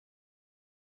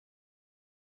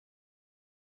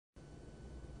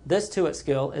This To It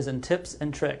skill is in tips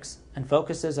and tricks and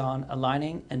focuses on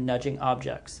aligning and nudging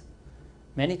objects.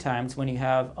 Many times when you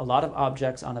have a lot of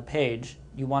objects on a page,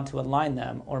 you want to align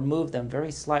them or move them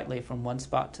very slightly from one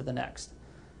spot to the next.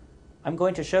 I'm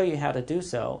going to show you how to do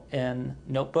so in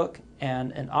Notebook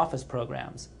and in Office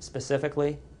programs,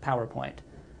 specifically PowerPoint.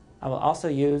 I will also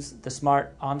use the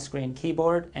smart on-screen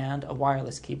keyboard and a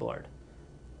wireless keyboard.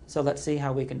 So let's see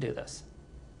how we can do this.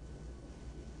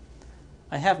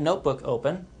 I have Notebook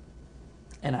open,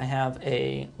 and I have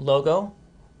a logo,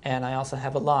 and I also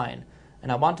have a line.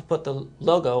 And I want to put the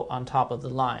logo on top of the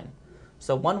line.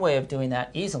 So one way of doing that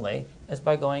easily is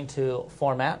by going to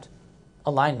Format,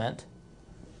 Alignment,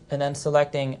 and then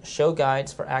selecting Show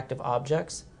Guides for Active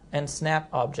Objects and Snap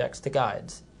Objects to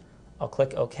Guides. I'll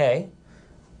click OK,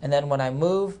 and then when I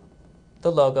move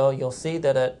the logo, you'll see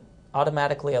that it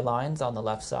automatically aligns on the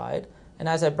left side, and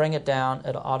as I bring it down,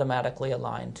 it'll automatically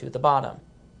align to the bottom.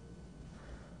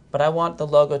 But I want the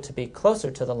logo to be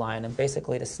closer to the line and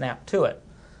basically to snap to it.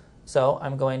 So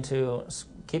I'm going to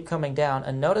keep coming down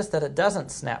and notice that it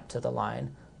doesn't snap to the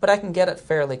line, but I can get it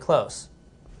fairly close.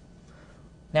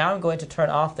 Now I'm going to turn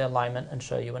off the alignment and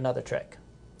show you another trick.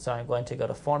 So I'm going to go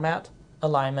to Format,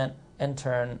 Alignment, and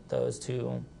turn those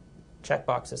two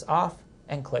checkboxes off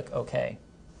and click OK.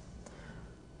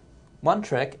 One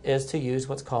trick is to use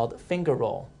what's called finger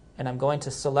roll. And I'm going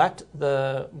to select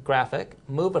the graphic,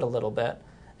 move it a little bit,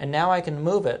 and now I can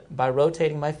move it by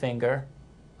rotating my finger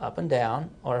up and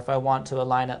down, or if I want to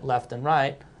align it left and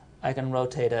right, I can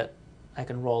rotate it, I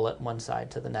can roll it one side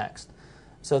to the next.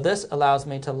 So this allows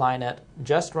me to line it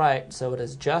just right so it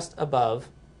is just above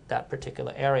that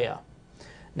particular area.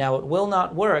 Now it will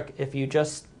not work if you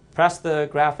just press the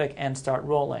graphic and start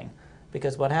rolling,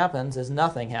 because what happens is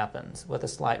nothing happens with a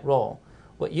slight roll.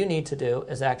 What you need to do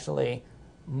is actually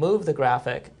move the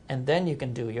graphic and then you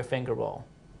can do your finger roll.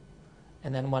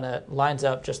 And then when it lines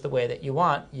up just the way that you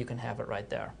want, you can have it right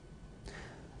there.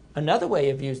 Another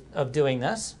way of doing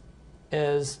this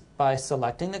is by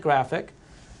selecting the graphic,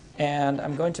 and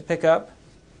I'm going to pick up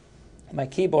my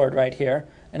keyboard right here,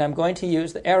 and I'm going to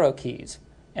use the arrow keys.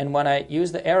 And when I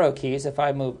use the arrow keys, if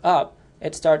I move up,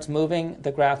 it starts moving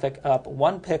the graphic up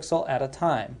 1 pixel at a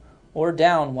time, or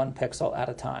down 1 pixel at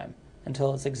a time,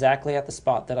 until it's exactly at the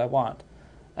spot that I want.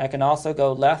 I can also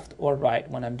go left or right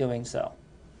when I'm doing so.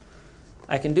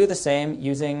 I can do the same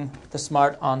using the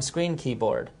smart on-screen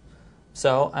keyboard.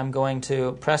 So I'm going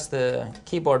to press the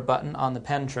keyboard button on the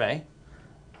pen tray.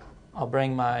 I'll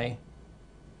bring my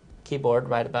keyboard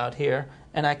right about here,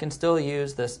 and I can still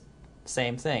use this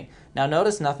same thing. Now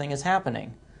notice nothing is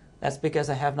happening. That's because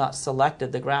I have not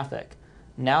selected the graphic.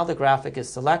 Now the graphic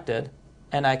is selected,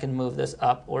 and I can move this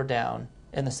up or down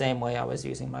in the same way I was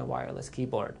using my wireless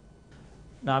keyboard.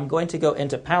 Now I'm going to go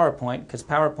into PowerPoint because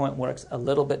PowerPoint works a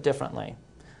little bit differently.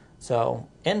 So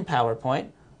in PowerPoint,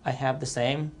 I have the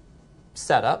same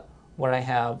setup where I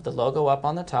have the logo up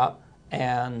on the top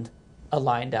and a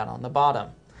line down on the bottom.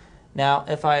 Now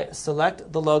if I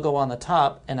select the logo on the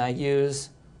top and I use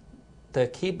the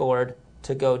keyboard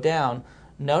to go down,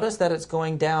 notice that it's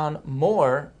going down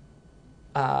more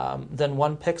than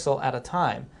 1 pixel at a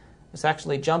time. It's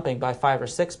actually jumping by 5 or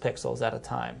 6 pixels at a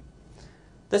time.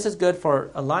 This is good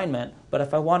for alignment, but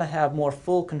if I want to have more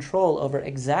full control over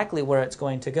exactly where it's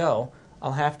going to go,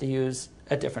 I'll have to use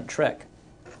a different trick.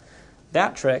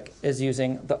 That trick is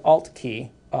using the Alt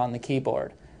key on the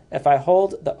keyboard. If I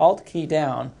hold the Alt key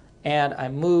down and I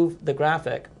move the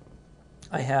graphic,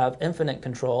 I have infinite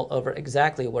control over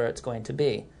exactly where it's going to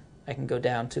be. I can go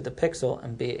down to the pixel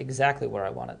and be exactly where I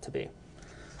want it to be.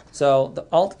 So the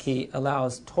Alt key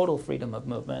allows total freedom of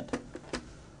movement.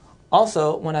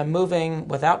 Also, when I'm moving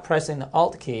without pressing the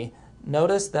Alt key,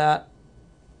 notice that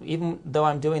even though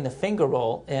I'm doing the finger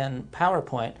roll in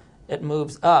PowerPoint, it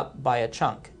moves up by a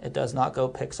chunk. It does not go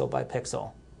pixel by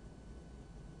pixel.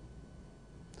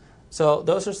 So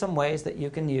those are some ways that you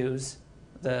can use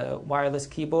the wireless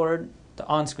keyboard, the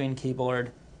on-screen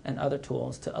keyboard, and other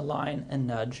tools to align and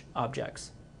nudge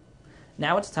objects.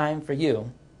 Now it's time for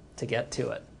you to get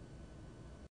to it.